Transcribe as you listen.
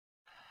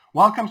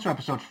Welcome to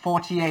episode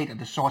 48 of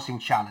the Sourcing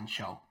Challenge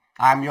Show.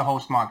 I'm your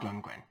host, Mark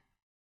Lundgren.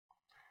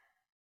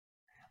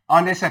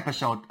 On this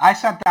episode, I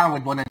sat down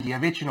with one of the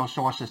original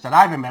sources that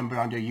I remember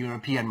on the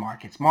European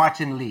markets,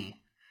 Martin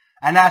Lee,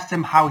 and asked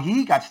him how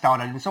he got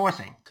started in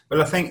sourcing.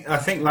 Well, I think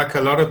like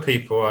a lot of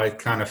people, I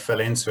kind of fell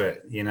into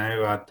it. You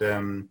know,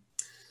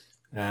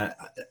 I'd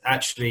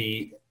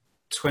actually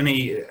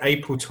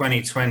April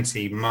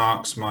 2020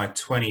 marks my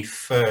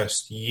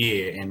 21st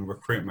year in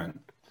recruitment.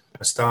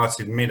 I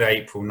started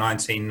mid-April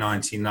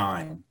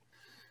 1999,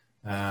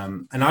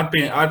 and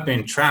I'd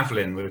been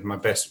traveling with my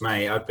best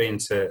mate. I'd been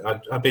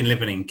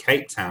living in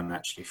Cape Town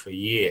actually for a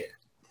year,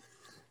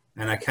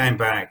 and I came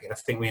back. I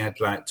think we had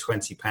like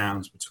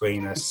 £20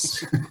 between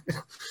us,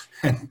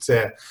 and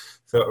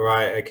thought,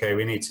 right, okay,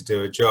 we need to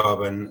do a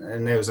job.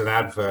 And there was an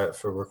advert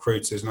for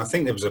recruiters, and I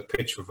think there was a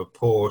picture of a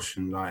Porsche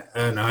and like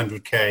earn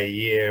 100k a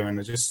year, and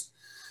I just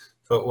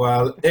thought,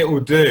 well, it will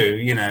do,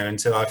 you know,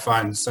 until I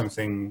find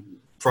something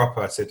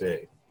proper to do.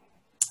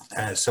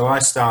 So I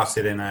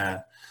started in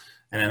an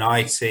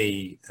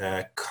IT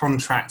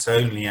contract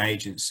only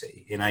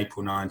agency in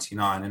April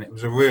 99, and it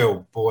was a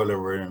real boiler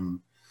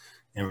room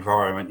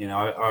environment. You know,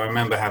 I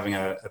remember having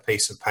a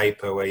piece of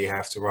paper where you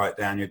have to write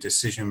down your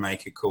decision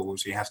maker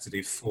calls. You have to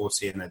do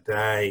 40 in a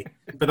day.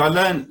 But I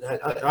learned,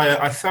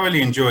 I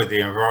thoroughly enjoyed the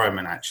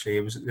environment. Actually,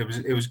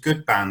 it was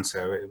good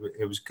banter.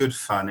 It was good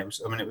fun. It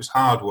was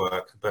hard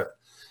work, but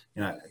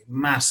you know,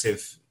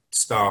 massive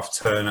staff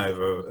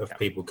turnover of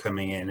people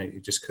coming in. You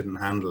just couldn't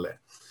handle it.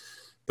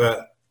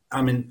 But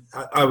I mean,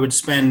 I would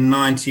spend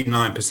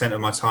 99%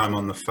 of my time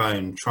on the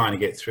phone trying to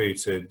get through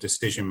to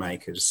decision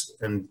makers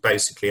and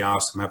basically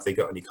ask them, have they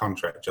got any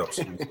contract jobs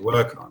for me to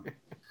work on?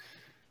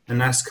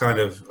 And that's kind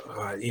of,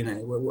 you know,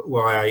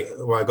 why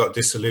I got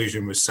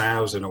disillusioned with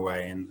sales in a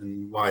way,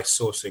 and why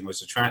sourcing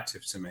was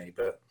attractive to me.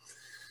 But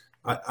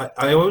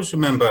I always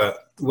remember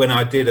when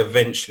I did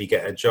eventually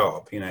get a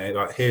job, you know,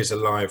 like here's a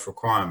live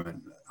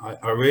requirement.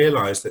 I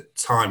realized that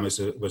time was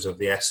of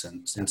the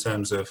essence in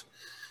terms of,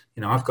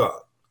 you know, I've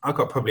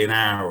got probably an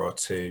hour or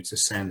two to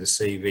send a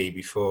CV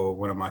before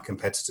one of my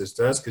competitors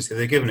does, because if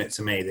they're giving it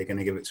to me, they're going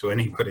to give it to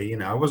anybody. You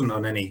know, I wasn't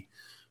on any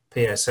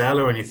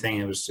PSL or anything.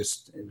 It was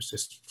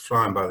just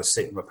flying by the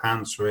seat of my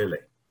pants, really.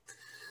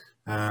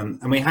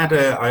 And we had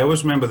I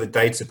always remember the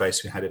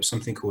database we had. It was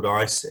something called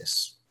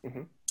ISIS.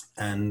 Mm-hmm.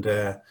 And,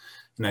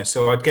 you know,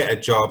 so I'd get a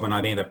job and I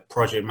need a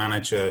project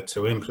manager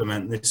to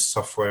implement this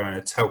software in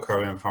a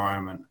telco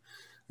environment.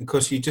 And of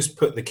course, you just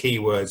put the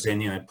keywords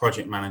in, you know,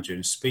 project manager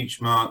and speech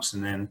marks,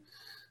 and then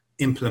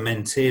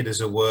implemented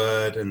as a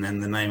word, and then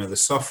the name of the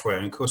software.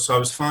 And of course, I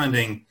was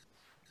finding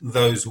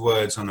those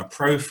words on a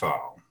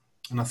profile,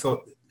 and I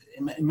thought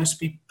it must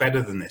be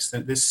better than this.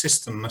 This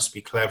system must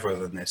be cleverer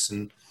than this.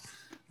 And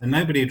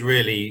nobody had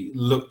really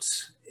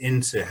looked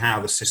into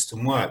how the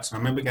system works. And I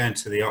remember going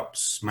to the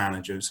ops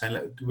manager and saying,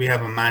 look, do we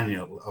have a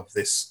manual of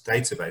this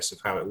database of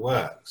how it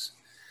works?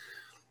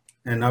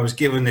 And I was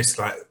given this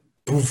like,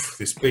 oof,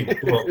 this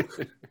big book,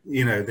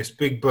 you know, this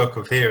big book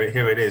of here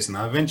it is. And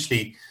I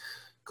eventually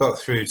got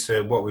through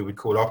to what we would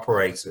call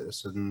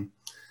operators, and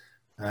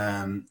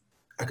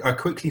I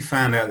quickly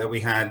found out that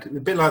we had a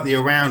bit like the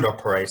around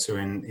operator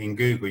in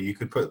Google. You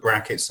could put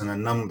brackets and a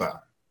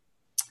number,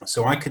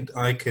 so I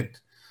could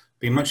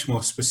be much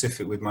more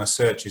specific with my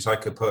searches. I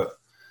could put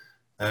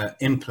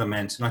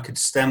implement, and I could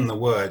stem the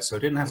word, so I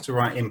didn't have to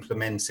write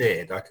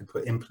implemented. I could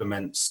put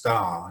implement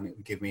star, and it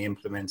would give me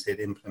implemented,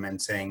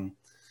 implementing,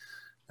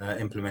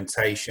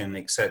 implementation,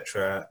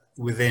 etc.,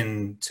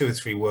 within 2 or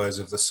 3 words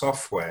of the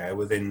software,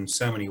 within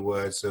so many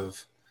words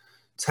of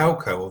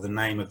telco or the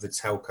name of the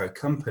telco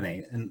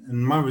company. And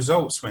my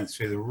results went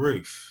through the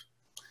roof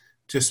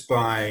just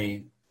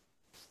by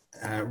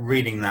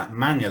reading that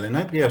manual, and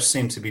nobody else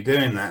seemed to be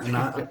doing that. And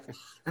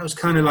that was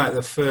kind of like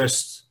the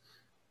first,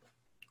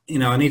 you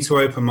know, I need to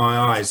open my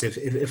eyes.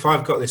 If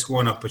I've got this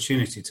one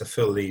opportunity to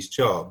fill these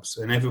jobs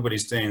and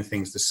everybody's doing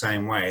things the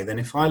same way, then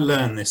if I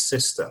learn this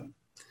system,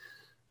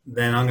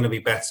 then I'm going to be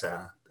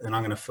better and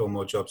I'm going to fill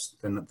more jobs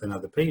than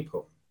other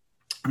people.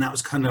 And that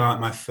was kind of like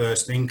my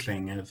first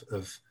inkling of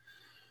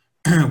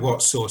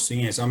what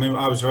sourcing is. I mean,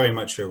 I was very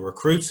much a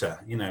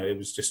recruiter, you know, it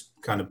was just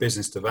kind of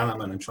business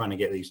development and trying to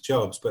get these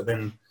jobs. But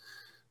then,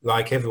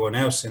 like everyone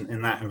else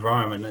in that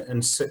environment,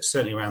 and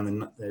certainly around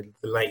the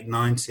late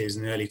 90s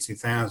and early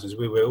 2000s,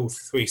 we were all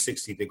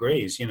 360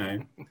 degrees, you know.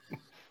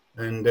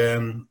 And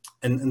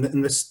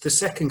the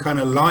second kind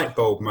of light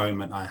bulb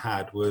moment I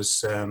had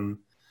was,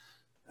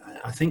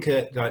 I think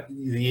like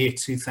the year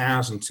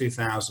 2000,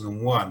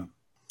 2001,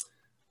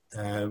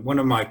 one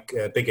of my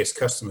biggest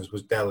customers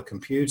was Dell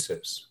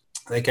Computers.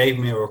 They gave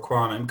me a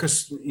requirement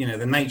because, you know,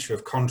 the nature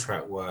of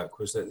contract work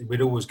was that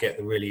we'd always get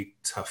the really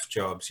tough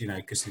jobs, you know,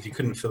 because if you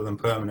couldn't fill them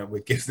permanent,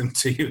 we'd give them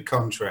to you a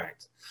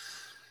contract.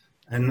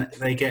 And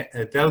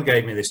Dell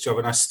gave me this job,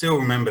 and I still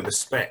remember the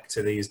spec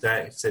to this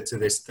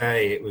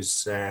day. It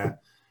was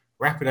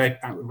rapid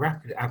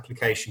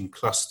application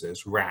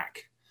clusters,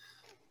 RAC,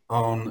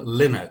 on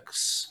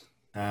Linux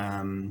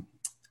and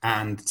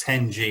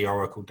 10G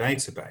Oracle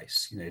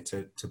database, you know,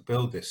 to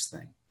build this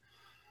thing.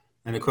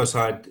 And of course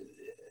I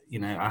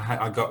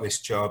got this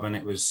job, and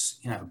it was,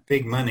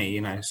 big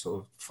money,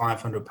 sort of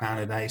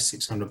 £500 a day,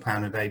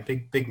 £600 a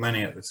day, big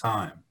money at the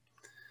time.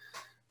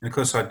 And of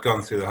course I'd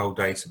gone through the whole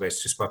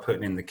database just by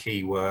putting in the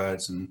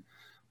keywords, and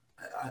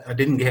I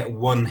didn't get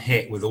one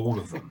hit with all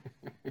of them.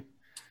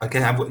 I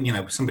could have,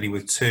 somebody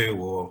with two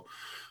or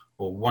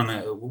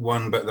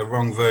one, but the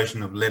wrong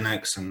version of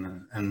Linux,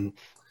 and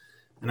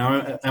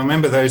I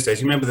remember those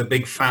days. You remember the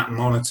big fat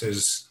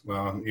monitors?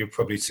 Well, you're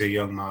probably too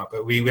young, Mark,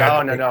 but we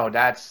had no.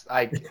 That's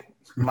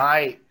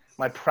my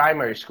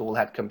primary school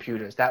had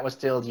computers. That was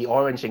still the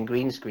orange and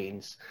green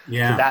screens.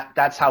 Yeah. So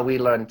that's how we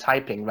learned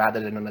typing rather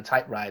than on a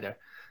typewriter.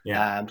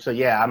 Yeah.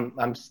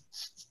 I'm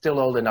still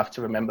old enough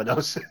to remember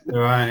those.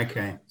 Right.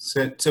 Okay.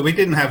 So we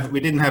didn't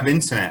have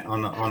internet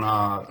on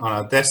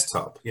our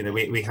desktop. We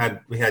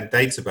had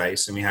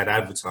database and we had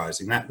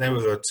advertising. There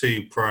were the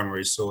two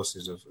primary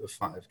sources of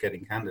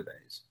getting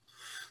candidates.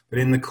 But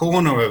in the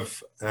corner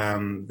of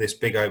this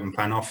big open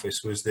plan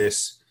office was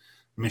this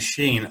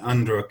machine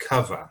under a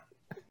cover,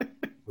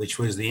 which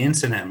was the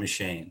internet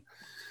machine.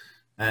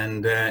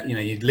 And,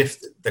 you'd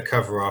lift the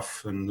cover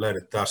off and a load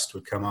of dust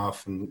would come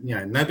off, and,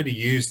 nobody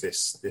used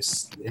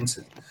this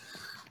internet.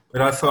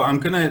 But I thought, I'm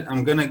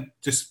gonna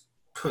just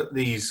put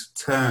these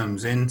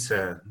terms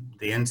into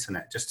the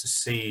internet just to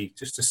see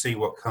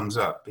what comes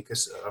up,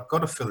 because I've got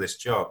to fill this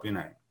job,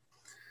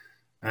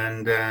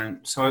 And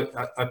so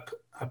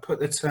I put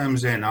the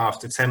terms in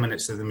after 10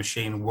 minutes of the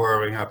machine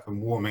whirring up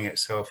and warming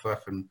itself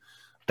up and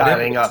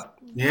dialing up.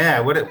 Yeah,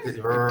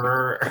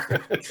 whatever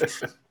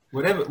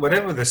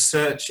the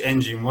search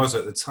engine was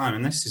at the time,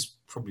 and this is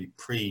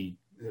probably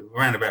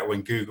around about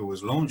when Google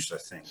was launched, I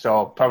think.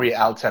 So probably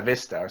Alta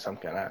Vista or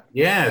something like that.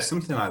 Yeah,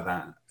 something like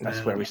that.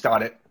 That's where we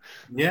started.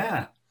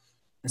 Yeah,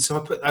 and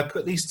so I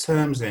put these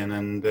terms in,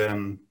 and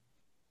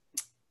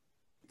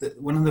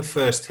one of the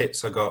first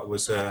hits I got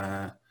was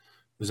a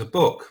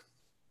book,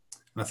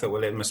 and I thought,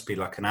 well, it must be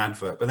like an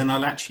advert. But then I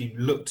actually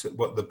looked at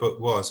what the book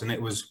was, and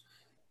it was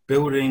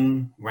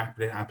Building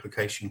Rapid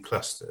Application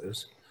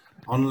Clusters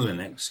on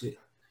Linux.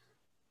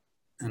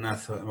 And I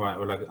thought, right,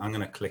 well, I'm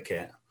going to click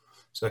it.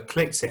 So I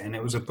clicked it, and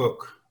it was a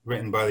book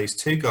written by these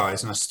two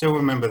guys, and I still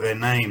remember their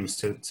names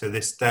to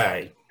this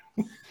day.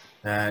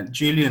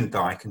 Julian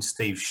Dyke and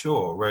Steve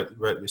Shaw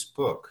wrote this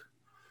book.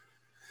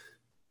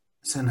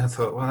 So then I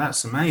thought, well,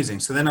 that's amazing.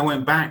 So then I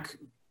went back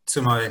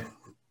to my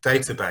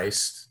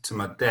database, to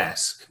my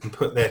desk, and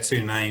put their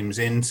two names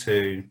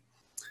into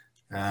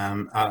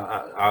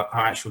our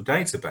actual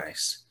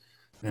database.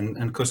 And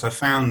of course, I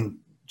found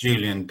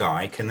Julian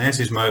Dyke, and there's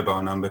his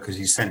mobile number because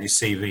he sent his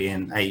CV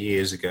in 8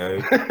 years ago.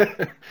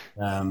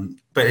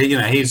 But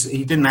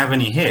he didn't have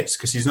any hits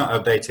because he's not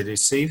updated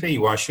his CV.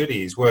 Why should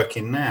he? He's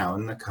working now,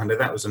 and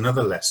that was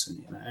another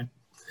lesson,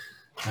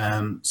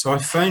 So I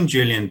phoned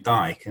Julian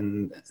Dyke,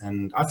 and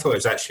I thought it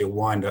was actually a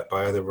wind up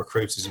by other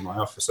recruiters in my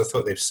office. I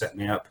thought they'd set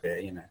me up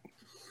here,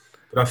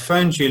 But I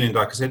phoned Julian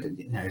Dyke. I said,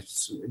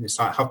 it's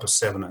like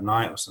 7:30 at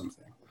night or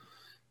something.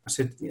 I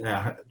said,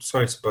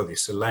 sorry to bother you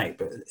so late,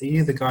 but are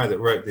you the guy that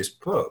wrote this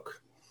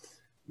book?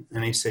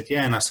 And he said,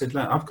 yeah. And I said,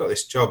 look, I've got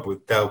this job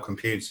with Dell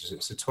Computers.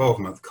 It's a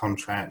 12-month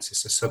contract.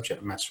 It's a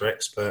subject matter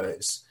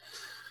expert.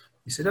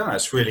 He said, oh,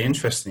 that's really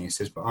interesting. He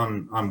says, but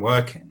I'm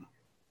working.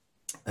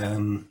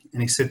 And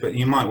he said, but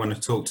you might want to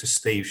talk to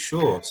Steve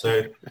Shaw.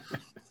 So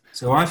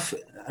I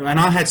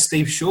had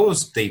Steve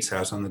Shaw's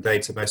details on the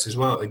database as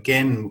well,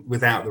 again,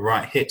 without the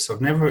right hits.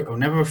 I've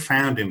never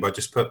found him by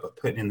just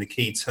putting in the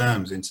key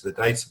terms into the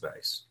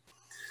database.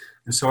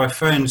 And so I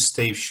phoned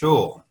Steve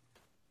Shaw,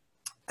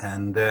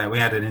 and we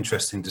had an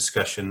interesting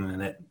discussion,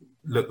 and it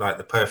looked like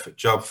the perfect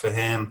job for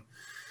him.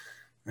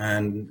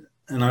 And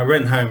I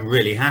went home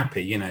really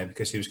happy,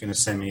 because he was going to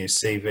send me his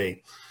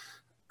CV.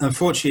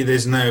 Unfortunately,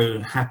 there's no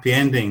happy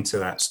ending to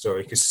that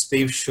story, because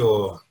Steve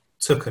Shaw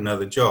took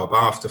another job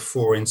after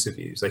 4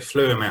 interviews. They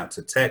flew him out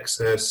to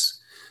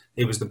Texas.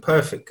 He was the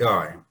perfect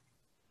guy.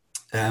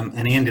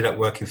 And he ended up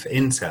working for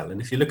Intel.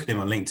 And if you look at him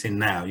on LinkedIn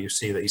now, you'll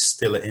see that he's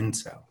still at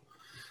Intel.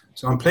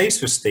 So I'm pleased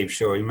for Steve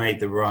Shaw. He made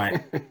the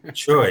right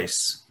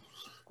choice.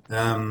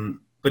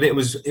 But it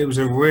was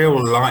a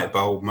real light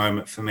bulb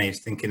moment for me,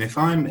 thinking if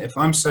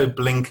I'm so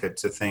blinkered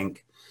to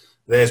think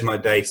there's my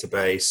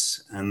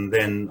database and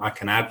then I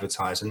can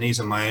advertise, and these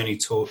are my only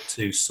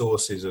two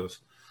sources of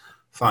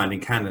finding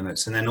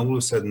candidates, and then all of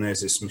a sudden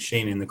there's this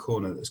machine in the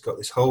corner that's got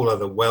this whole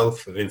other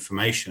wealth of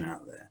information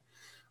out there.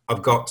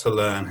 I've got to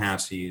learn how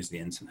to use the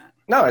internet.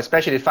 No,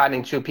 especially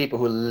finding two people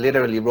who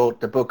literally wrote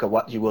the book of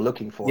what you were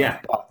looking for. Yeah.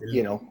 But,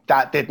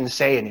 that didn't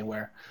say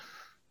anywhere.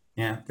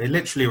 Yeah, they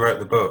literally wrote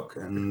the book,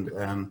 and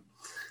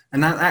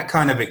that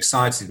kind of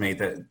excited me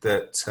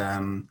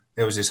that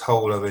there was this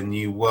whole other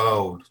new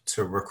world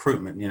to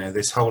recruitment.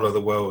 This whole other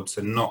world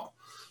to not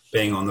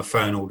being on the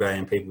phone all day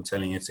and people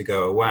telling you to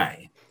go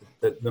away.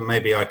 That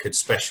maybe I could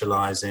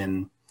specialize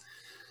in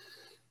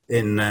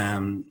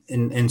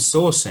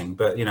sourcing,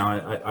 but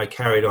I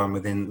carried on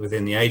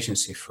within the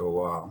agency for a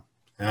while,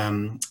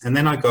 and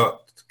then I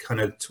got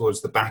kind of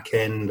towards the back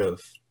end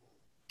of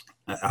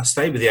I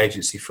stayed with the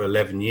agency for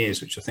 11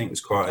 years, which I think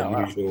was quite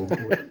unusual.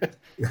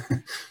 Wow.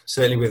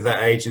 Certainly with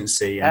that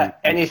agency. And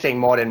anything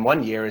more than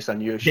 1 year is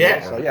unusual.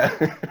 Yeah. So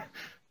yeah.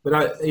 But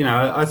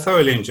I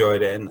thoroughly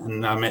enjoyed it,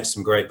 and I met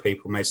some great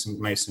people, made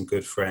some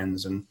good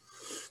friends.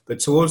 But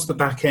towards the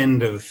back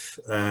end of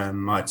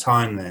my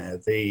time there,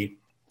 the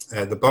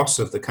boss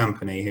of the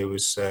company, who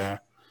was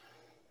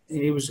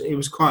he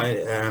was quite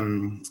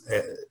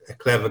a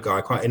clever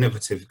guy, quite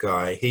innovative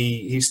guy.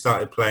 He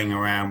started playing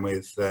around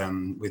with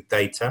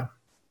data.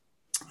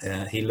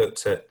 He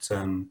looked at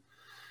the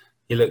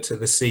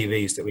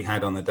CVs that we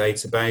had on the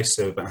database,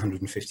 so about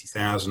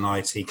 150,000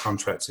 IT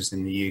contractors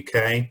in the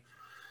UK.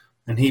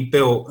 And he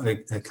built a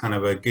kind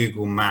of a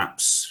Google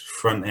Maps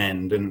front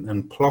end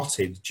and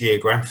plotted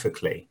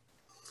geographically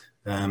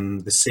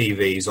the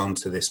CVs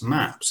onto this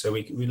map. So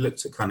we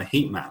looked at kind of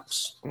heat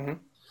maps.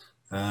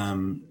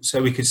 Mm-hmm.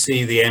 So we could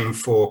see the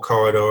M4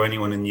 corridor.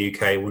 Anyone in the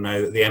UK will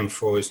know that the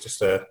M4 is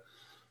just a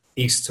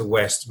east to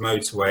west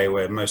motorway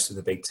where most of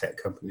the big tech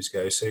companies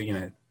go. So,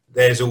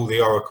 there's all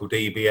the Oracle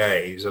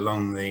DBAs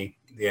along the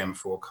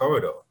M4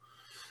 corridor.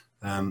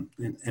 And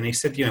he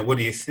said, what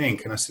do you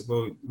think? And I said,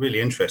 well, really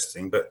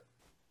interesting, but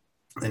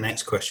the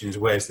next question is,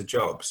 where's the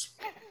jobs?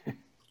 And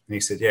he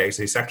said, yeah, it's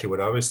exactly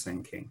what I was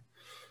thinking.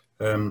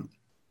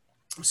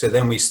 So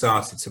then we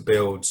started to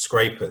build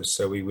scrapers.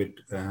 So we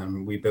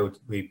built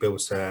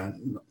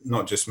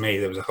not just me,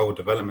 there was a whole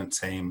development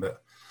team,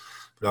 but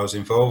I was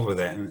involved with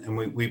it. And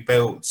we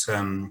built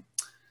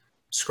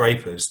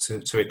scrapers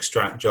to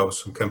extract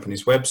jobs from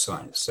companies'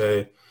 websites.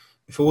 So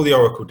if all the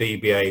Oracle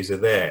DBAs are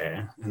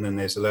there, and then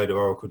there's a load of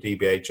Oracle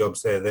DBA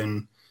jobs there,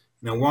 then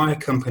why are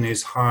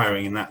companies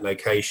hiring in that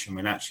location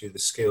when actually the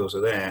skills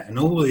are there? And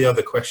all the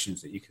other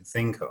questions that you can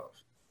think of.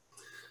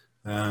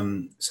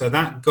 So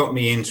that got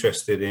me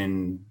interested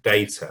in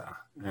data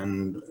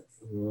and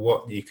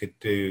what you could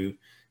do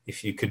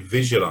if you could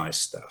visualize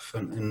stuff.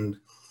 And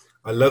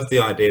I love the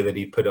idea that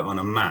he put it on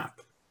a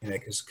map,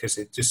 because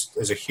it just,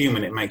 as a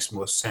human, it makes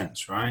more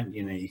sense, right?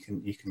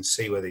 You can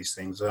see where these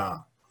things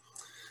are.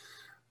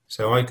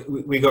 So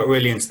we got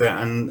really into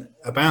that, and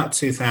about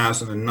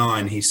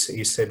 2009, he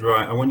said,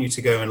 right, I want you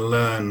to go and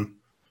learn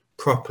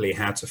properly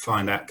how to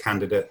find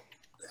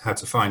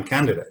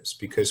candidates,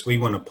 because we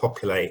want to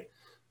populate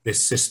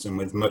this system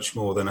with much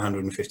more than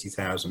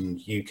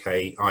 150,000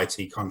 UK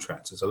IT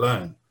contractors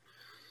alone.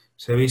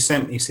 So he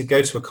said,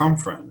 go to a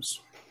conference.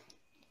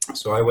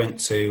 So I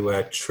went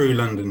to True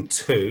London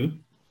 2,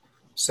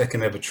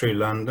 second ever True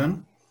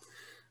London,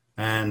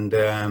 and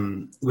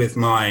with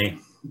my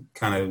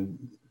kind of,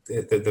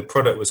 the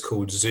product was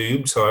called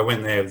Zoom, so I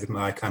went there with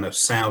my kind of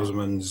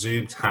salesman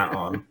Zoom hat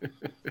on,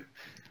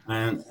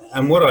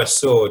 and what I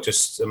saw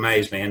just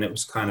amazed me, and it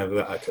was kind of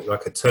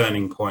like a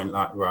turning point.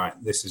 Like, right,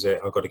 this is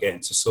it. I've got to get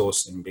into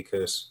sourcing,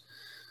 because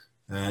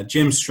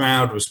Jim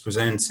Stroud was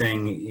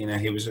presenting.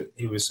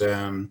 He was.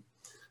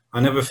 I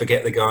never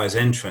forget the guy's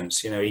entrance.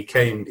 He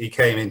came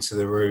into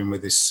the room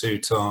with his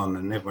suit on,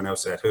 and everyone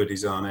else had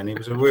hoodies on, and he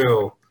was a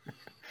real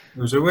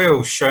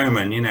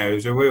showman. He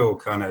was a real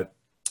kind of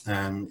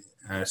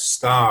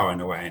star in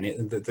a way,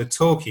 and the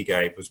talk he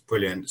gave was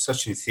brilliant.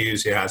 Such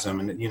enthusiasm,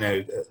 and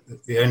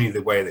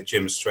the way that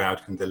Jim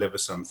Stroud can deliver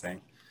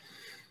something.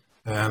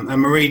 And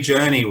Marie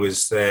Journey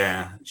was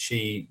there.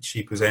 She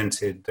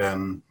presented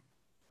a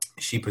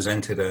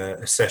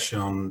session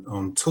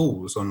on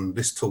tools. On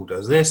this tool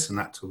does this, and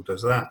that tool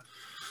does that.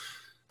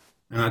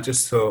 And I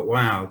just thought,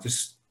 wow,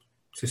 just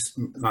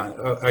like,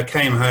 I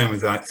came home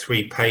with like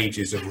 3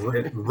 pages of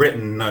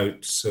written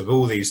notes of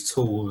all these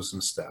tools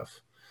and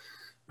stuff.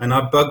 And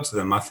I bugged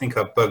them. I think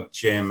I bugged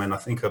Jim, and I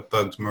think I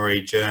bugged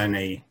Marie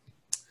Journey.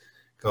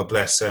 God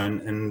bless her.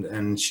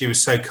 And she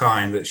was so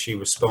kind that she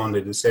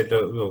responded and said,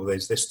 "Oh,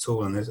 there's this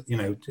tool, and there's,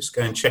 just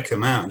go and check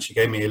them out." And she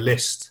gave me a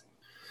list.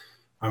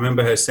 I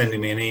remember her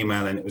sending me an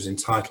email, and it was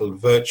entitled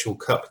 "Virtual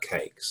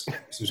Cupcakes."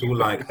 This was all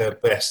like her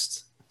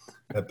best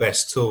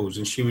tools,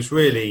 and she was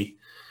really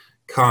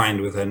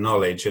kind with her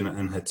knowledge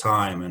and her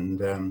time.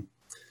 And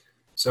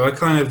so I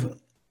kind of.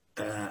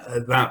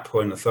 At that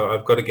point, I thought,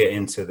 I've got to get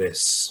into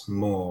this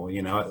more.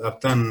 I've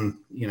done,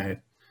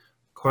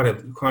 quite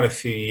a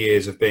few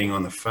years of being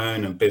on the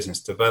phone and business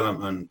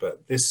development,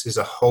 but this is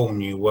a whole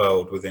new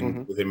world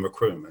within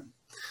recruitment.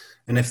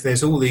 And if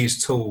there's all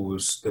these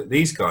tools that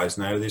these guys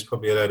know, there's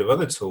probably a load of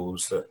other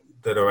tools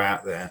that are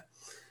out there.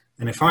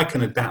 And if I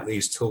can adapt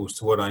these tools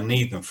to what I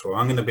need them for,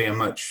 I'm going to be a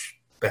much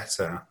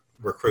better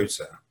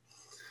recruiter.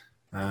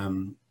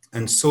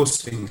 And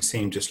sourcing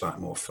seemed just like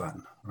more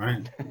fun,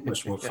 right?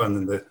 Much more fun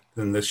than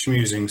the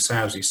schmoozing,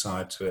 salesy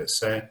side to it.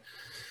 So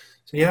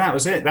yeah, that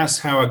was it. That's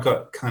how I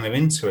got kind of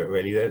into it,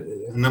 really.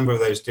 A number of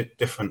those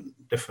different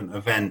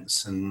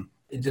events, and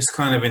it just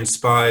kind of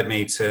inspired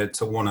me to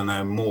want to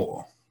know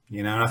more.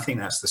 And I think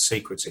that's the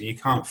secret to it. You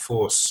can't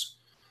force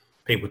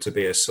people to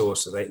be a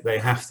sourcer. They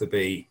have to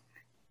be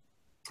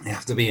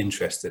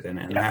interested in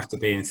it, and they have to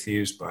be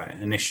enthused by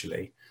it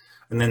initially.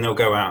 And then they'll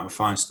go out and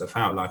find stuff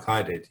out like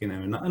I did,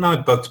 and I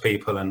bugged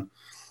people,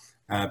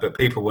 but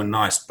people were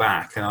nice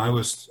back. And I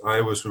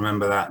always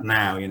remember that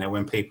now,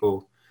 when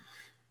people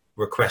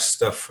request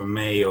stuff from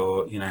me,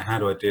 or how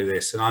do I do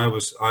this? And I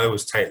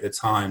always take the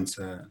time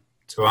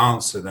to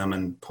answer them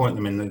and point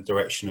them in the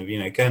direction of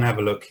go and have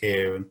a look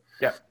here. And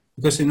Yeah.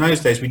 because in those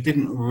days we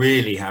didn't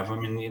really have, I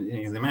mean,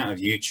 the amount of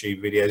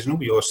YouTube videos and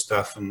all your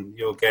stuff and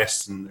your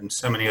guests and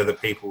so many other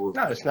people.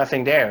 No, there's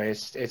nothing there.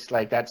 It's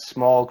like that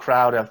small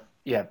crowd of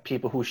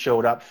people who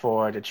showed up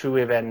for the true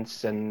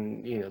events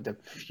and the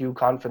few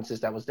conferences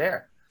that was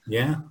there.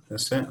 Yeah,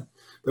 that's it.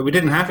 But we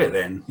didn't have it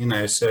then,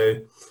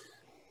 so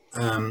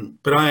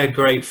but I had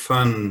great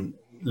fun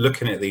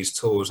looking at these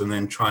tools and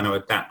then trying to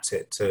adapt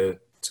it to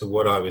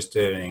what I was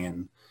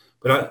doing.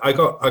 But I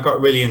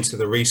got really into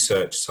the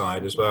research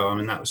side as well. I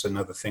mean, that was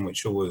another thing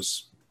which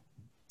always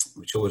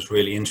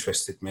really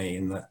interested me,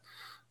 in that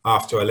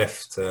after I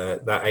left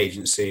that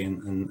agency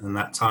and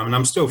that time, and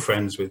I'm still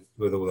friends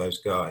with all those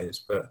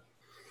guys, but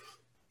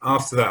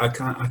after that, I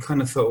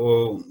kind of thought,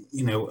 well,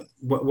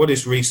 what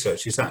is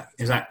research? Is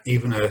that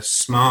even a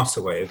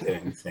smarter way of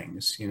doing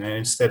things?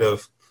 Instead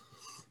of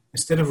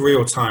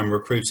real-time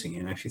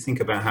recruiting, if you think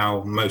about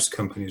how most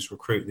companies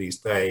recruit these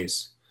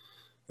days,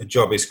 a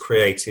job is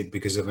created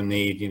because of a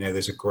need,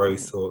 there's a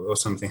growth or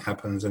something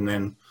happens, and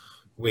then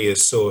we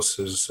as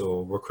sources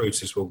or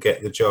recruiters will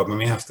get the job, and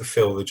we have to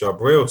fill the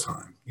job real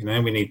time. We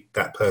need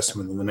that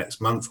person within the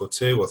next month or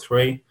 2 or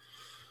 3.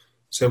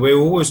 So we're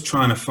always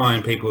trying to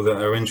find people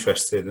that are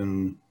interested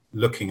and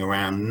looking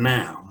around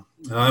now.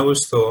 And I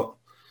always thought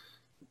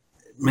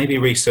maybe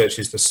research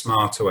is the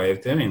smarter way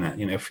of doing that.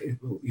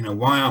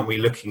 Why aren't we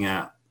looking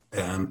at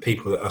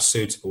people that are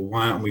suitable?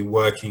 Why aren't we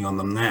working on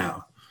them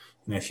now?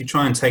 If you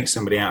try and take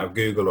somebody out of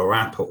Google or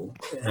Apple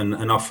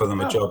and offer them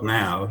a job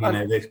now,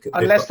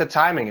 unless the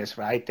timing is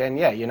right, then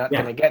you're not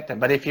going to get them.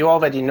 But if you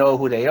already know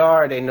who they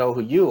are, they know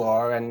who you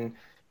are, and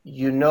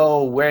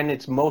when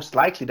it's most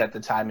likely that the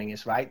timing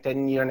is right,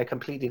 then you're in a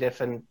completely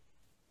different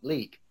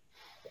league.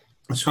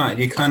 That's right.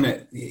 You kind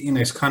of,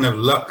 it's kind of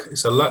luck.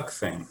 It's a luck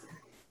thing,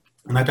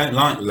 and I don't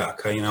like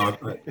luck.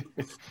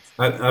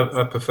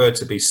 I prefer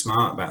to be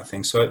smart about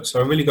things. So I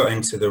really got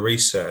into the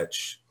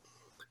research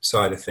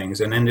side of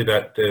things and ended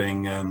up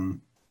doing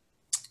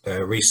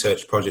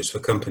research projects for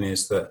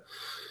companies that.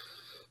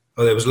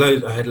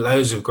 Well, I had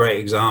loads of great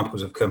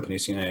examples of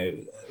companies.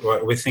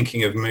 We're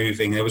thinking of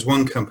moving. There was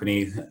one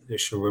company that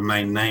shall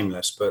remain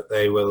nameless, but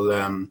they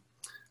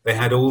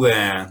had all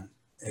their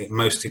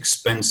most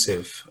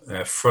expensive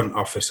front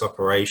office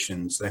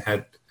operations. They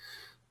had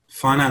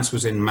finance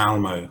was in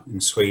Malmo in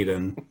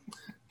Sweden.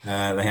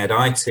 They had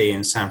IT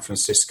in San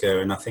Francisco,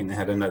 and I think they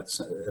had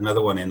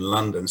another one in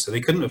London. So they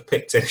couldn't have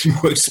picked any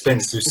more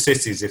expensive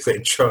cities if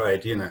they'd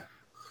tried,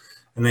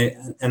 And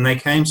they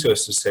came to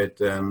us and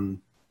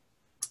said,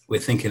 we're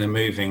thinking of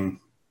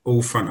moving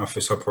all front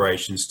office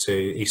operations to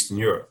Eastern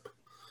Europe,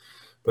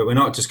 but we're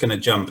not just going to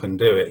jump and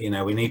do it.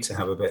 We need to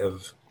have a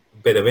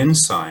bit of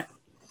insight.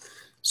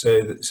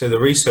 So the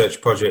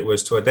research project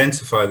was to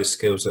identify the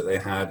skills that they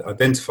had,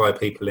 identify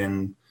people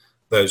in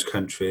those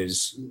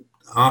countries,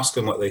 ask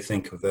them what they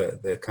think of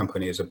their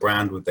company as a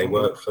brand, would they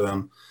work for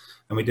them?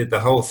 And we did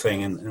the whole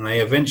thing, and they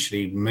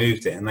eventually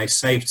moved it, and they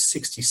saved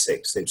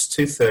 66. It was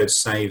 2/3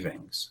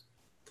 savings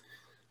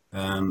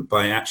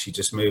by actually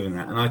just moving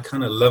that. And I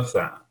kind of love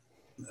that.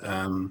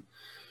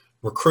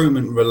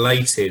 Recruitment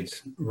related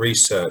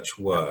research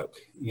work,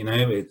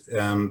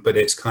 but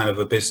it's kind of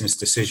a business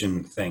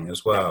decision thing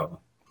as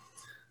well.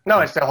 No,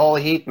 it's the whole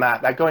heat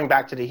map, like going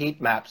back to the heat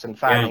maps and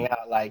finding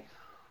out like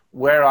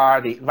where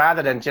are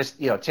rather than just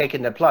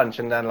taking the plunge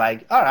and then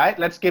like, all right,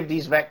 let's give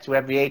these back to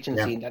every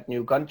agency in that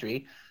new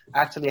country.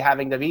 Actually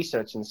having the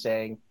research and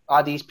saying,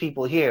 are these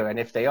people here, and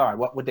if they are,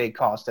 what would they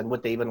cost, and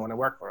would they even want to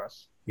work for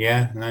us?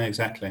 Yeah, no,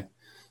 exactly.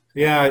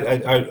 Yeah,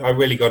 I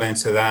really got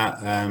into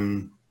that,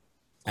 and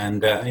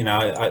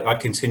I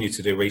continue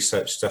to do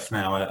research stuff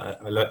now.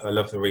 I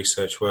love the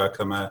research work.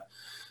 I'm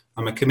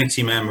a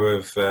committee member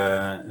of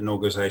an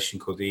organisation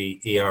called the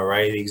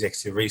ERA, the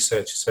Executive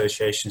Research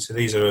Association. So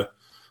these are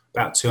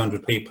about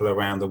 200 people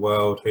around the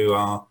world who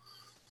are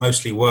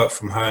mostly work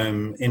from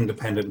home,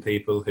 independent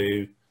people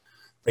who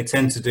they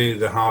tend to do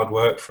the hard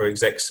work for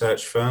exec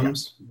search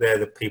firms. They're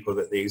the people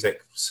that the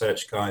exec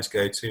search guys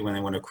go to when they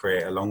want to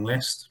create a long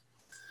list.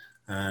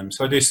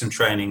 So I do some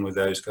training with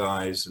those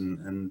guys,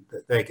 and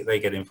they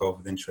get involved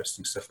with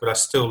interesting stuff. But I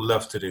still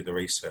love to do the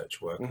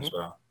research work as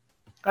well.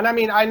 And I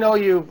mean, I know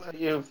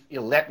you've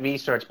led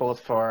research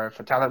both for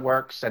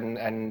TalentWorks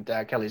and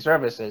Kelly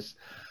Services.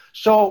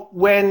 So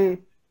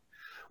when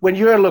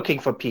you're looking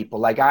for people,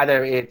 like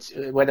whether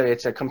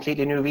it's a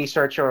completely new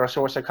researcher or a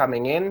sourcer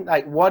coming in,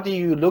 like what do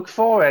you look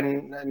for,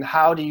 and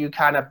how do you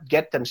kind of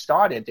get them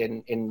started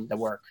in the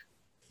work?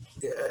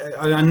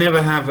 I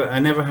never have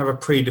a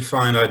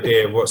predefined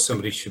idea of what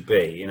somebody should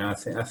be. I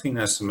think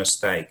that's a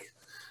mistake.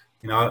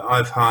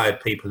 I've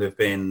hired people who've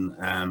been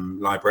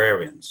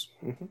librarians.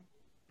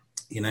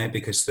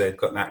 Because they've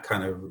got that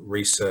kind of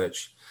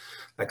research,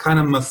 that kind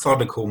of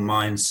methodical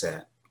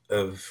mindset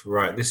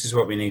right, this is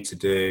what we need to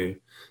do.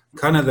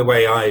 Kind of the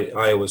way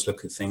I always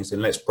look at things,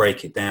 and let's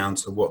break it down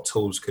to what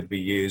tools could be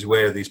used,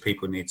 where these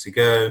people need to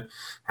go,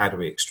 how do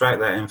we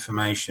extract that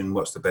information,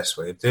 what's the best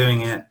way of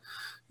doing it,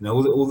 you know,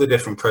 all the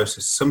different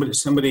processes.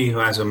 Somebody who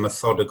has a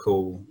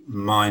methodical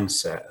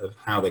mindset of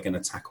how they're going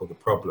to tackle the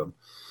problem.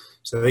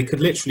 So they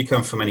could literally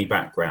come from any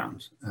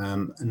background,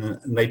 and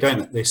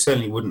they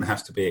certainly wouldn't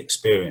have to be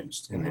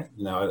experienced in it.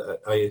 You know,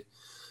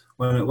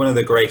 one of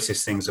the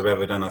greatest things I've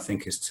ever done, I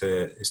think, is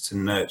to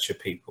nurture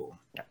people.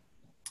 Yeah.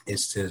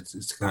 Is to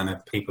kind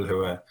of people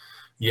who are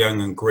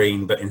young and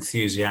green but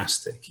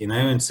enthusiastic, you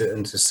know, and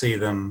to see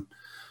them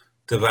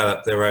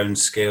develop their own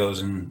skills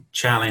and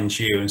challenge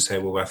you and say,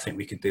 well, I think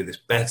we could do this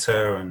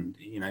better, and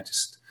you know,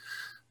 just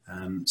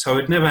so I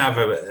would never have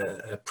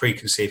a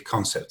preconceived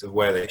concept of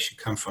where they should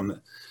come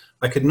from.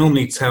 I could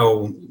normally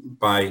tell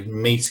by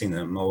meeting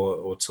them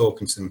or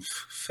talking to them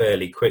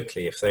fairly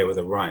quickly if they were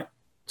the right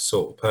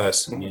sort of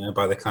person, you know,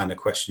 by the kind of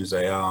questions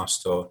they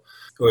asked, or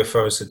if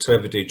I was to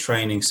ever do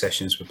training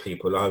sessions with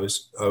people, I would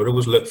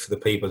always look for the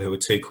people who were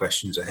 2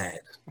 questions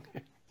ahead.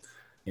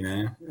 You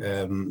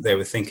know, they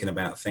were thinking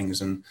about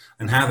things and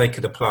how they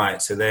could apply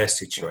it to their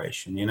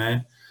situation, you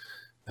know.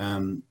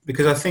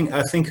 Because I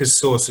think as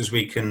sources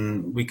we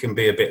can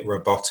be a bit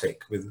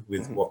robotic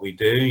with what we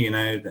do, you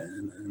know,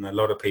 and a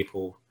lot of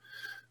people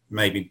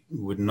maybe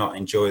would not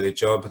enjoy the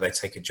job, but they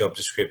take a job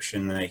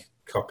description, they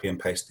copy and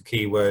paste the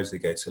keywords, they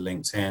go to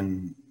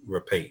LinkedIn,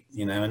 repeat,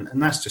 you know,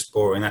 and that's just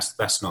boring.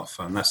 That's not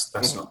fun. That's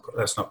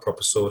not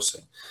proper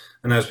sourcing.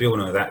 And as we all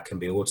know, that can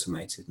be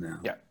automated now.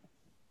 Yeah.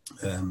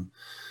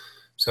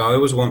 So I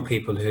always want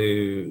people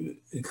who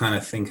kind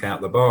of think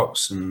out the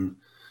box and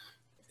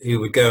who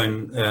would go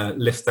and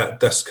lift that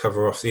dust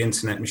cover off the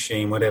internet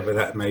machine, whatever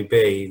that may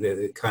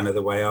be, kind of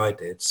the way I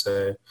did.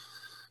 So,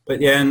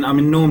 but yeah, and I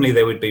mean, normally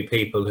there would be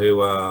people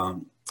who are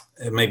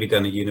maybe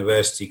done a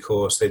university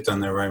course, they've done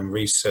their own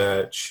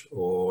research,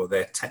 or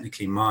they're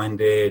technically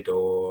minded,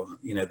 or,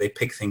 you know, they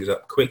pick things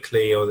up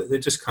quickly, or they're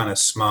just kind of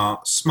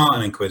smart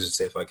and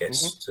inquisitive, I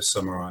guess, to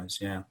summarize.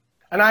 Yeah.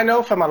 And I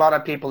know from a lot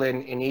of people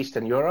in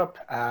Eastern Europe,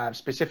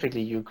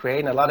 specifically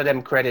Ukraine, a lot of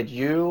them credit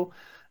you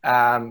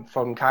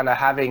from kind of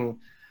having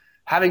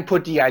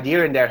put the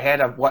idea in their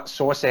head of what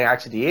sourcing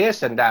actually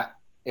is, and that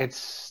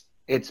it's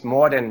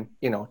more than,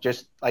 you know,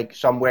 just like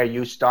somewhere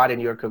you start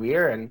in your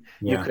career, and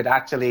you could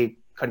actually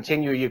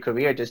continue your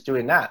career just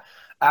doing that.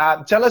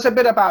 Tell us a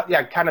bit about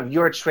kind of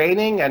your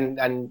training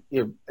and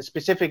you know,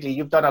 specifically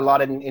you've done a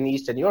lot in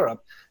Eastern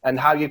Europe, and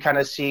how you kind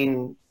of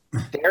seen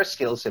their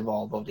skills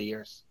evolve over the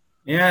years.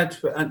 Yeah,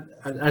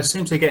 I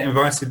seem to get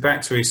invited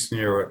back to Eastern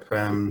Europe,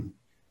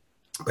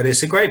 but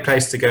it's a great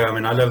place to go. I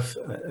mean, I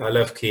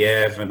love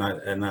Kiev, and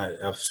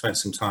I've spent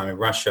some time in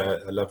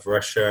Russia. I love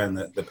Russia and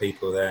the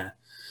people there.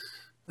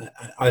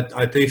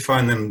 I do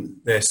find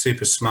they're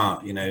super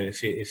smart. You know,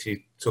 if you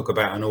talk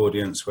about an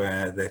audience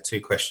where they're 2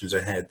 questions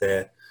ahead,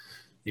 they're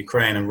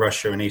Ukraine and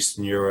Russia and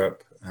Eastern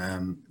Europe.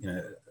 You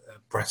know,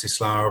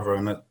 Bratislava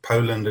and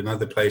Poland and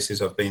other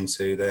places I've been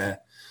to.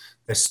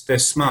 They're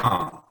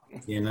smart.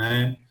 You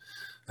know.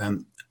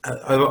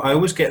 I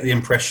always get the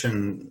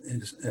impression,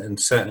 and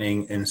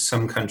certainly in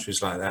some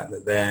countries like that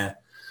they're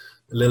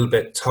a little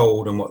bit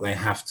told on what they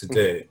have to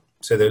do.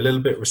 So they're a little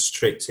bit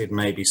restricted,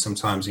 maybe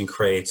sometimes in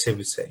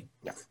creativity.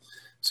 Yeah.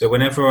 So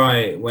whenever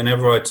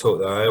I talk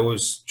there, I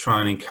always try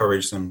and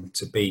encourage them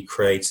to be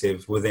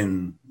creative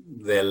within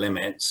their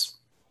limits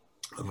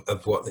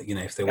of what, you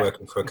know, if they're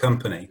working for a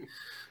company.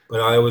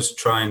 But I always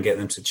try and get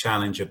them to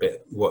challenge a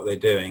bit what they're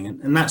doing,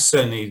 and that's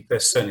certainly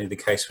the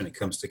case when it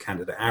comes to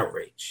candidate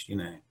outreach. You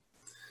know,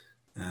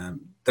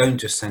 don't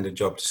just send a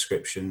job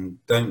description.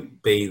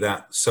 Don't be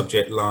that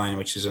subject line,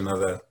 which is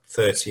another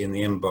 30 in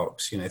the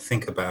inbox. You know,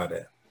 think about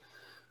it.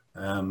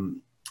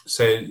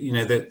 So you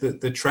know,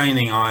 the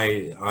training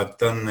I've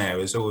done there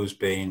has always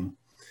been,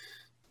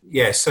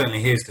 yeah,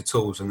 certainly here's the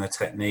tools and the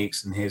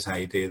techniques, and here's how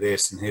you do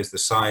this, and here's the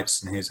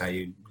sites, and here's how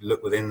you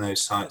look within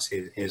those sites,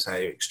 here's how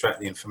you extract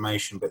the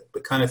information, but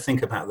kind of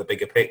think about the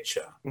bigger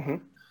picture.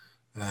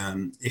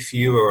 If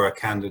you were a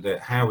candidate,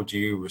 how would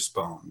you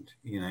respond?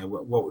 You know,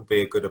 what would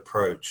be a good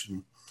approach?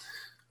 And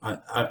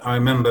I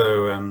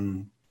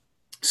remember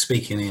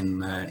speaking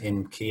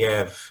in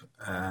Kiev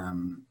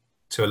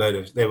to a load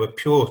of, they were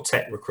pure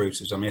tech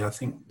recruiters. I mean, I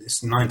think it's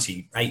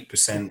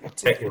 98%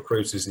 tech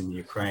recruiters in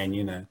Ukraine,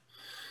 you know.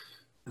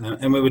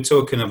 And we were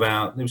talking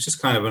about, it was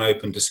just kind of an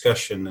open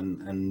discussion,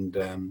 and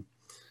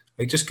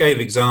they just gave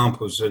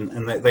examples,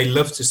 and they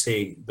love to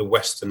see the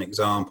Western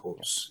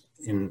examples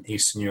in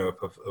Eastern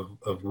Europe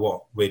of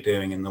what we're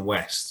doing in the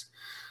West.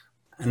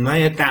 And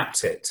they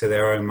adapt it to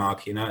their own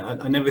market. You know,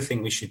 I never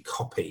think we should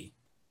copy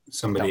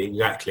somebody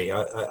exactly.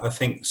 I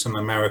think some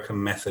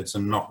American methods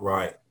are not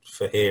right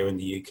for here in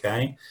the UK.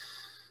 And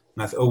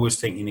I always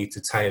think you need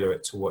to tailor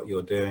it to what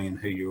you're doing and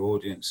who your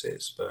audience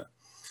is. But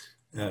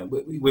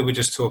we were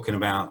just talking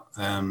about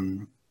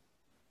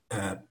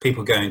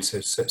people going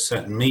to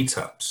certain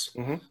meetups.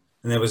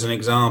 And there was an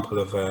example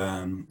of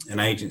an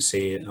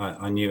agency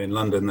I knew in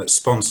London that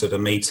sponsored a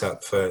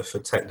meetup for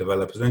tech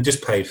developers, and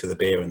just paid for the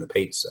beer and the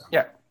pizza.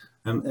 Yeah.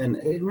 And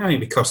it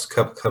maybe cost a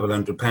couple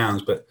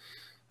 £100, but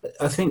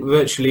I think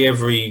virtually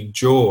every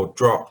jaw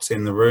dropped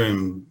in the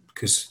room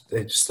because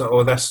they just thought,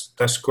 oh,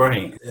 that's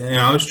great. I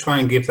always try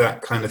and give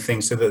that kind of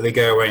thing so that they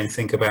go away and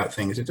think about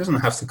things. It doesn't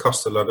have to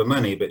cost a lot of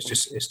money, but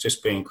it's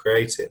just being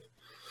creative.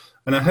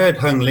 And I heard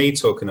Hung Lee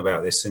talking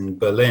about this in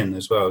Berlin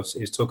as well.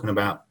 He's talking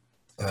about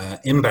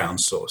inbound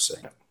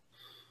sourcing.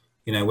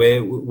 We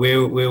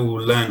all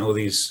learn all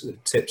these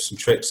tips and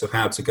tricks of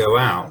how to go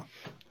out,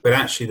 but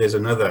actually there's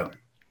another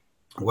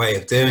way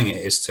of doing it,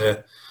 is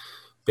to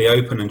be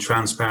open and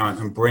transparent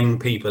and bring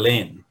people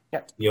in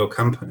your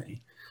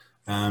company,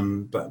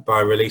 but by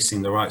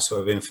releasing the right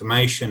sort of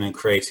information and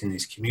creating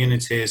these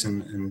communities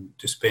and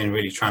just being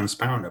really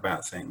transparent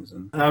about things.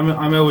 And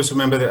I always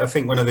remember that I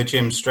think one of the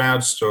Jim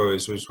Stroud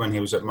stories was when he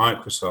was at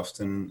Microsoft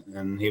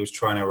and he was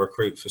trying to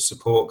recruit for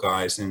support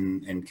guys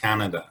in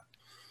Canada.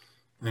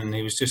 And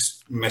he was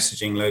just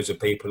messaging loads of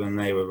people and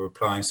they were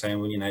replying saying,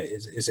 well,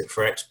 is it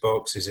for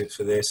Xbox? Is it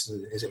for this?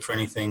 Is it for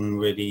anything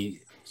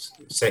really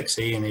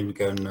sexy? And he would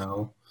go,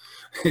 no.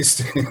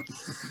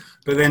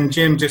 But then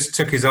Jim just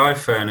took his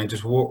iPhone and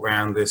just walked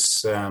around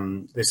this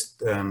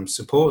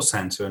support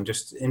center and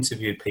just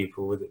interviewed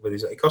people with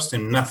his, it cost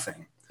him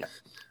nothing. Yeah.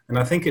 And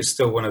I think it's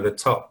still one of the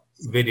top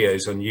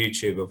videos on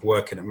YouTube of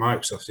working at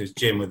Microsoft is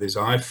Jim with his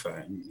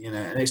iPhone,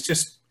 and it's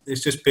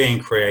just being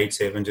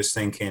creative and just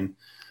thinking,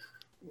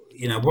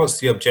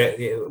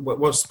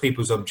 what's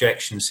people's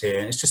objections here?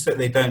 And it's just that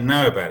they don't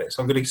know about it.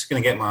 So I'm just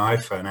going to get my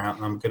iPhone out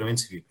and I'm going to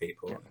interview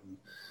people. Yeah.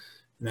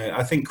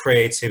 I think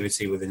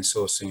creativity within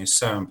sourcing is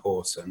so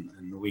important,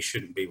 and we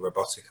shouldn't be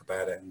robotic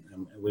about it,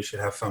 and we should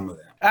have fun with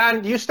it.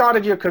 And you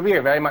started your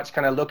career very much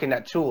kind of looking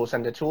at tools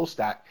and the tool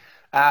stack.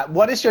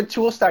 What does your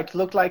tool stack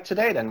look like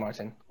today then,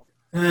 Martin?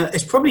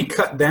 It's probably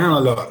cut down a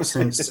lot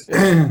since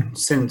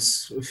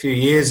since a few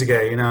years ago.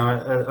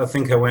 I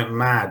think I went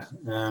mad.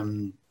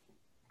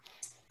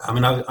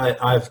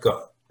 I've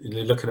got,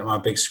 looking at my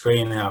big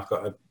screen now, I've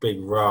got a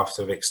big raft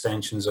of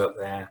extensions up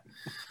there.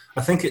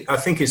 I think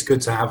it's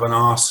good to have an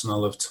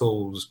arsenal of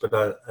tools, but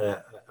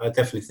I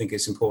definitely think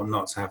it's important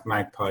not to have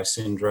magpie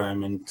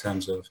syndrome in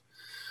terms of,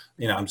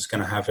 I'm just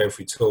going to have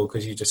every tool,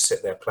 because you just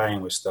sit there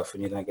playing with stuff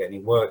and you don't get any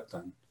work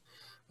done.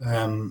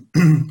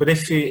 But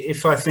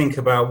if I think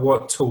about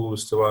what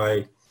tools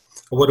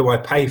what do I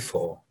pay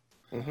for?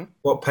 Mm-hmm.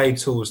 What paid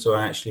tools do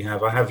I actually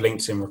have? I have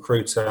LinkedIn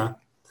Recruiter.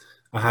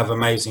 I have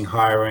Amazing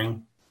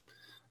Hiring.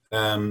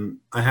 I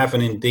have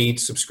an Indeed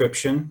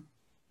subscription,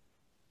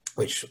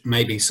 which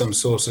maybe some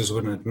sources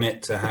wouldn't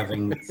admit to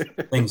having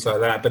things like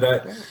that.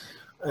 But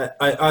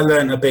I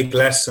learned a big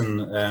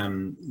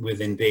lesson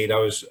with Indeed. I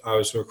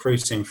was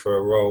recruiting for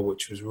a role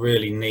which was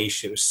really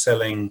niche. It was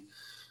selling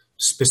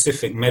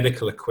specific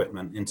medical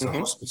equipment into mm-hmm.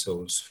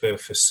 hospitals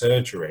for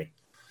surgery.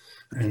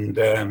 And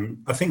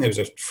I think there was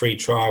a free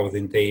trial with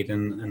Indeed,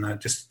 and I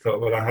just thought,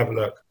 well, I'll have a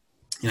look.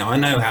 I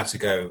know how to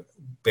go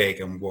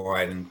big and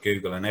wide and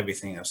Google and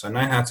everything else. I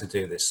know how to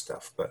do this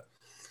stuff, but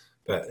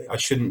I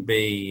shouldn't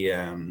be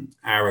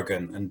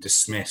arrogant and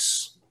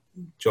dismiss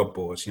job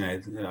boards.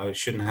 I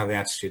shouldn't have the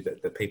attitude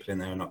that people in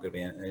there are not going to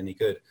be any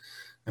good.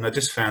 And I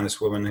just found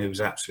this woman who was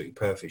absolutely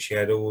perfect. She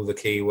had all the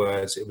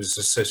keywords. It was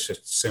just such a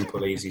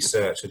simple, easy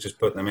search. I just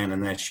put them in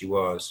and there she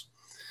was.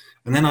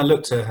 And then I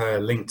looked at her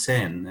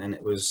LinkedIn and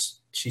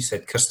she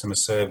said customer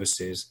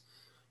services,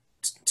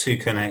 2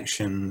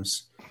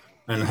 connections,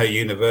 and her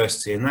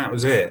university, and that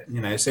was it.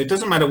 So it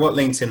doesn't matter what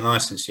LinkedIn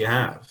license you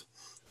have,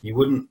 you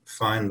wouldn't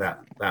find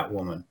that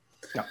woman.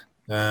 Yeah.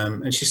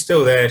 And she's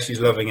still there. She's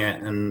loving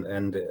it,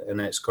 and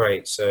it's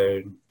great.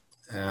 So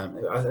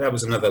that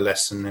was another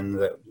lesson in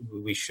that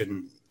we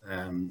shouldn't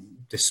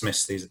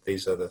dismiss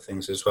these other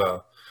things as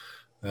well.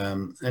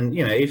 And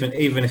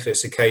even if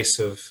it's a case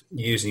of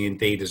using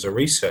Indeed as a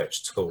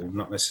research tool,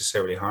 not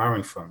necessarily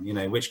hiring from,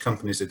 which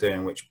companies are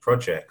doing which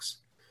projects.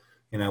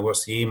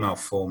 What's the email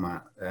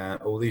format?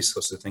 All these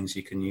sorts of things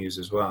you can use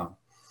as well.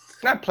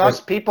 Plus,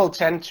 people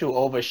tend to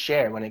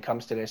overshare when it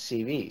comes to their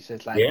CVs.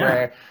 It's like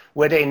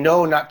where they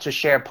know not to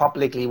share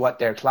publicly what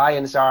their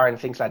clients are and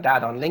things like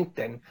that on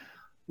LinkedIn.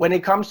 When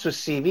it comes to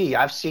CV,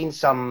 I've seen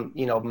some,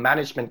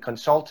 management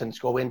consultants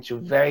go into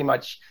very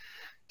much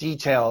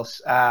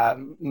details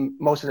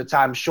most of the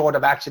time, short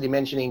of actually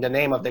mentioning the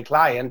name of the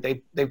client.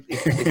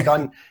 They've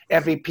done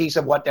every piece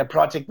of what their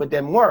project with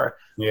them were.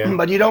 Yeah.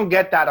 But you don't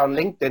get that on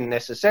LinkedIn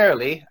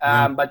necessarily,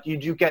 but you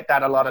do get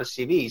that a lot of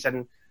CVs.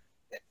 And,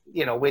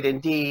 with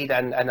Indeed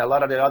and a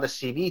lot of the other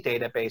CV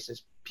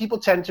databases, people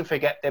tend to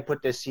forget they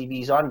put their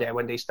CVs on there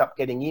when they stop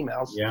getting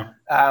emails.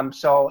 Yeah.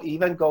 So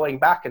even going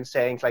back and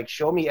saying, like,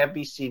 show me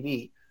every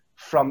CV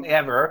from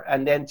ever,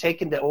 and then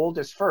taking the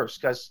oldest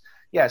first, because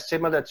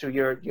similar to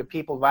your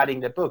people writing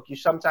the book, you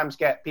sometimes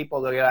get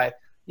people that are like,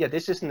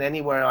 this isn't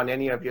anywhere on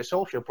any of your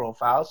social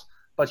profiles,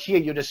 but here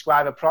you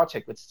describe a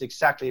project, which is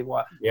exactly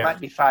what might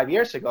be 5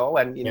 years ago.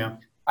 And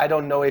I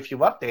don't know if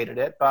you've updated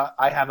it, but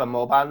I have a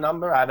mobile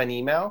number, I have an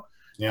email,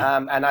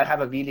 and I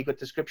have a really good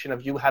description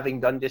of you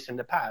having done this in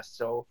the past.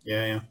 So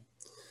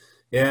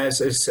Yeah, I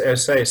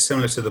say it's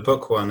similar to the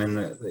book one in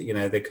that, you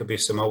know, there could be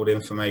some old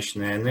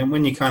information there. And then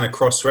when you kind of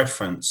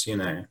cross-reference, you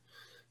know,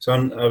 so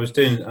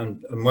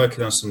I'm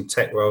working on some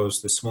tech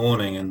roles this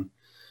morning,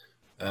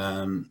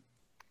 and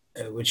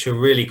which are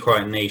really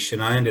quite niche.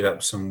 And I ended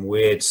up some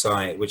weird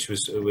site, which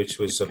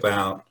was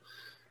about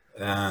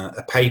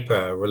a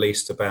paper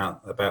released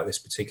about this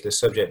particular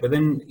subject. But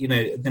then, you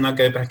know, then I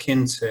go back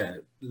in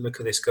to look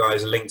at this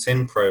guy's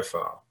LinkedIn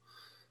profile.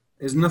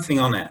 There's nothing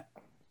on it.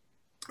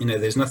 You know,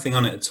 there's nothing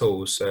on it at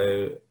all.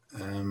 So,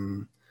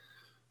 and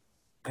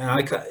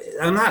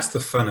that's the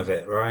fun of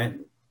it, right?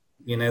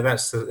 You know,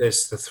 it's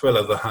the thrill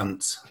of the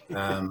hunt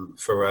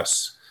for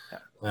us.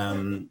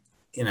 You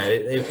know,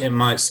 it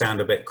might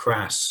sound a bit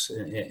crass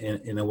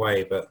in a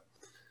way, but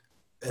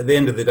at the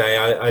end of the day,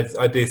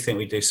 I do think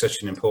we do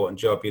such an important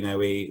job. You know,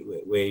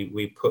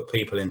 we put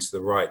people into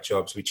the right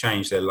jobs. We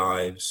change their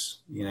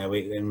lives. You know,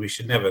 and we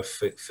should never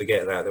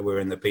forget that we're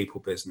in the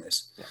people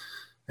business. Yeah.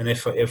 And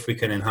if we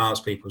can enhance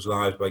people's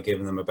lives by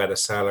giving them a better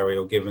salary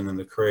or giving them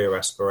the career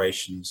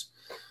aspirations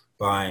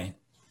by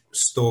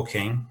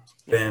stalking,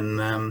 then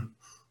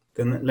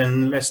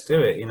let's do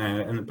it. You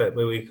know, but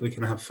we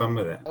can have fun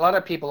with it. A lot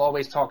of people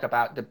always talk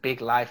about the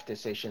big life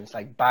decisions,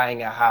 like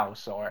buying a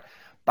house or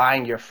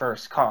buying your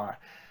first car.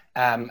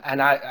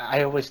 And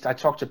I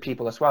talk to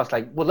people as well. It's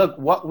like, well, look,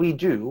 what we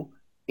do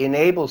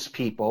enables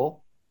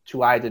people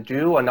to either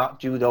do or not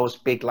do those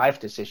big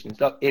life decisions.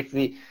 Look,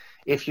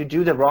 if you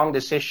do the wrong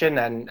decision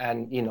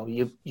and you know,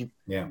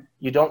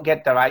 you don't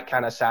get the right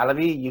kind of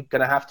salary, you're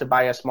going to have to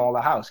buy a smaller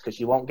house because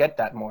you won't get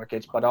that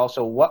mortgage. But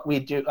also what we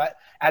do,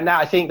 and now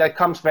I think that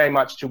comes very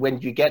much to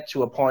when you get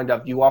to a point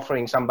of you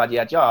offering somebody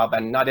a job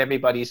and not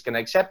everybody's going to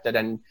accept it.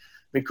 And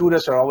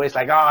recruiters are always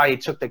like, oh, you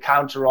took the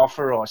counter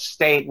offer or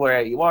stayed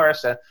where you were.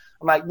 So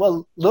I'm like,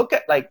 well, look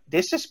at, like,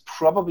 this is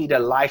probably the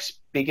life's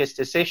biggest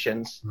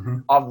decisions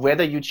of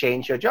whether you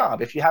change your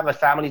job. If you have a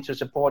family to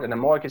support and a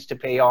mortgage to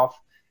pay off,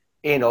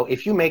 you know,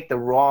 if you make the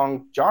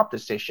wrong job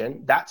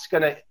decision, that's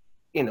going to,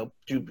 you know,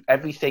 do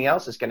everything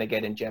else is going to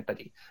get in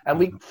jeopardy. And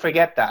we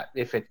forget that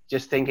if it's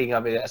just thinking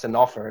of it as an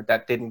offer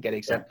that didn't get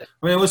accepted.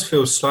 I mean, I always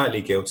feel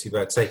slightly guilty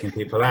about taking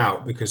people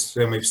out because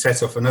then we've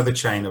set off another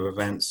chain of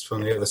events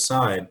from the other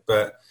side.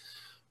 But,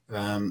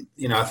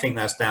 you know, I think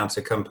that's down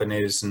to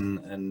companies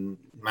and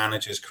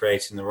managers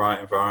creating the right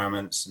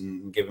environments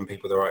and giving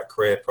people the right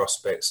career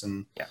prospects.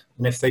 And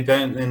if they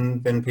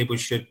don't, then people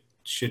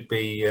should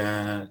be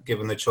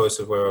given the choice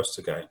of where else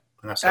to go.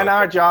 And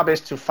our job is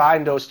to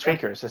find those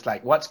triggers. It's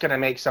like, what's going to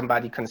make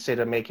somebody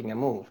consider making a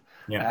move?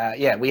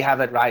 We have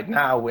it right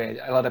now where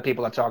a lot of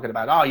people are talking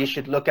about, oh, you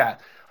should look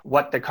at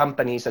what the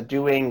companies are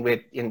doing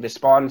in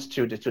response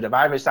to the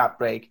virus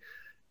outbreak.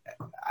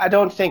 I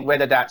don't think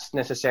whether that's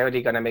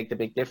necessarily going to make the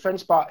big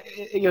difference, but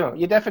you know,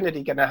 you're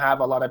definitely going to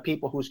have a lot of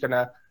people who's going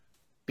to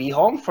be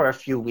home for a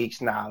few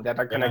weeks now that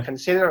are going to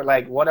consider,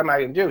 like, what am I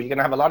going to do? You're going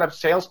to have a lot of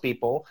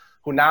salespeople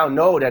who now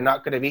know they're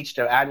not going to reach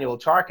their annual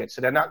target, so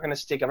they're not going to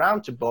stick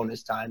around to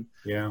bonus time.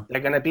 They're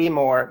going to be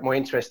more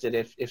interested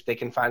if they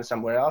can find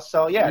somewhere else.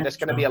 So there's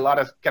going to be a lot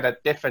of kind of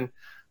different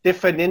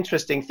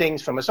interesting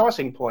things from a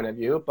sourcing point of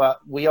view,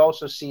 but we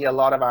also see a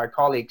lot of our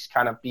colleagues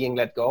kind of being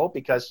let go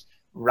because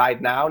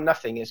right now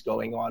nothing is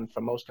going on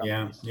for most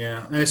companies.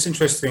 And it's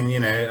interesting, you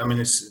know, I mean,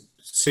 it's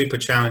super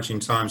challenging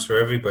times for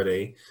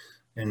everybody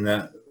in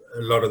that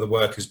a lot of the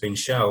work has been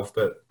shelved,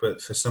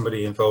 but for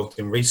somebody involved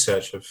in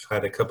research, I've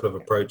had a couple of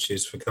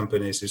approaches for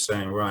companies who are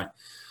saying, right,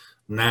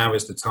 now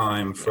is the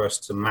time for us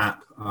to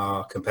map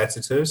our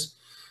competitors,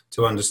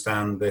 to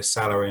understand their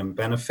salary and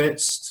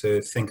benefits,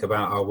 to think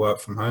about our work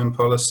from home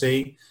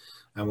policy,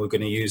 and we're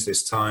going to use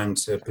this time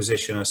to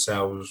position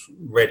ourselves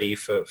ready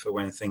for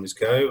when things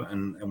go,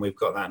 and we've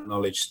got that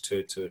knowledge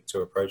to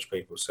approach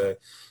people. So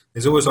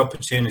there's always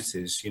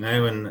opportunities, you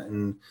know,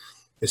 and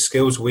the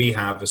skills we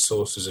have as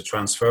sources are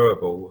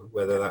transferable,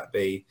 whether that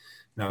be,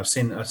 you know, I've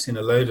seen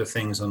a load of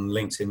things on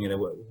LinkedIn, you know,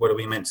 what are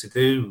we meant to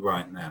do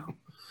right now?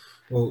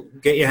 Well,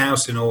 get your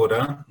house in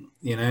order,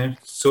 you know,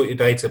 sort your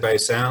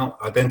database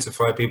out,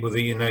 identify people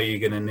that you know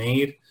you're going to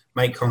need,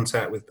 make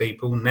contact with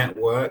people,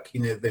 network, you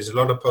know, there's a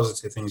lot of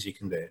positive things you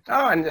can do.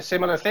 Oh, and the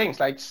similar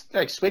things, like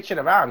switch it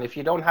around. If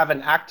you don't have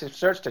an active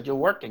search that you're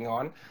working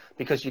on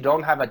because you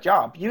don't have a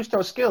job, use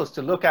those skills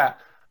to look at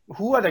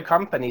who are the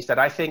companies that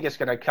I think is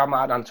going to come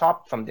out on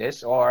top from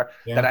this, or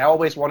that I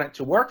always wanted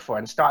to work for,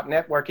 and start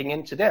networking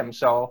into them.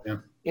 So,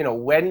 you know,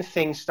 when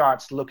things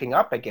starts looking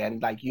up again,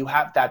 like you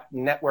have that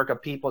network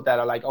of people that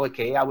are like,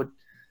 okay, I would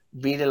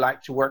really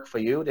like to work for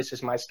you. This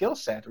is my skill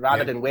set,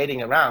 rather than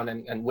waiting around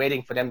and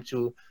waiting for them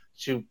to,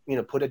 you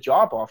know, put a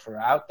job offer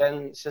out.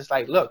 Then it's just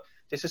like, look,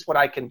 this is what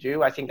I can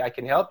do. I think I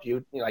can help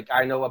you. You know, like,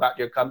 I know about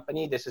your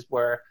company. This is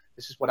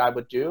what I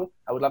would do.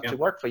 I would love to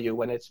work for you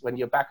when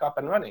you're back up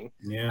and running.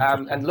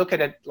 And look at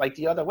it like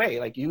the other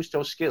way, like use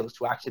those skills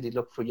to actually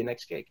look for your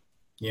next gig.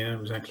 Yeah,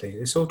 exactly.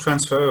 It's all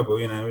transferable,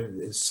 you know.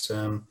 It's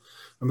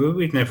I mean,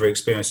 we've never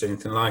experienced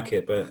anything like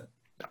it, but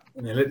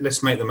you know,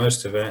 let's make the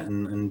most of it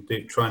and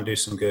try and do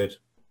some good.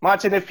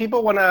 Martin, if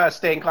people want to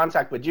stay in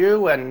contact with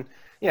you and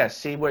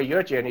see where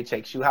your journey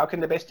takes you, how can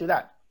they best do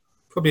that?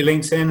 Probably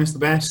LinkedIn is the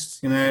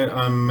best. You know,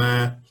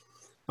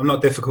 I'm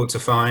not difficult to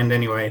find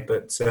anyway,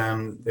 but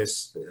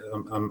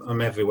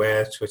I'm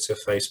everywhere: Twitter,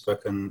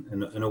 Facebook,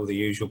 and all the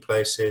usual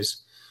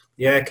places.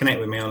 Yeah, connect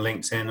with me on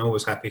LinkedIn.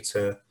 Always happy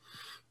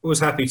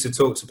to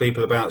talk to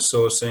people about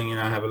sourcing. You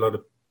know, I have a lot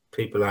of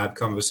people I have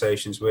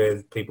conversations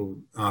with. People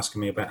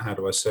asking me about how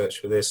do I search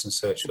for this and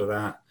search for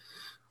that.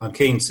 I'm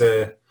keen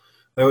to.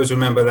 I always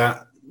remember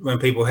that when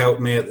people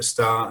helped me at the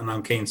start, and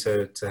I'm keen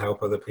to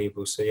help other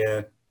people. So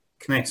yeah,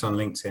 connect on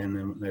LinkedIn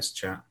and let's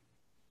chat.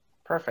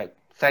 Perfect.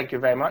 Thank you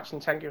very much,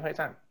 and thank you for your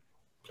time.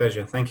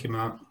 Pleasure. Thank you,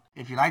 Mark.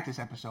 If you like this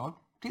episode,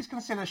 please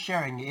consider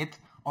sharing it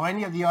or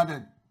any of the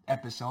other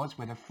episodes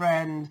with a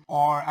friend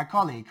or a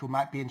colleague who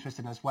might be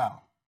interested as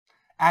well.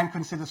 And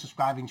consider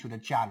subscribing to the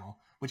channel,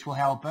 which will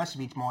help us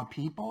reach more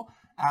people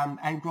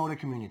and grow the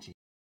community.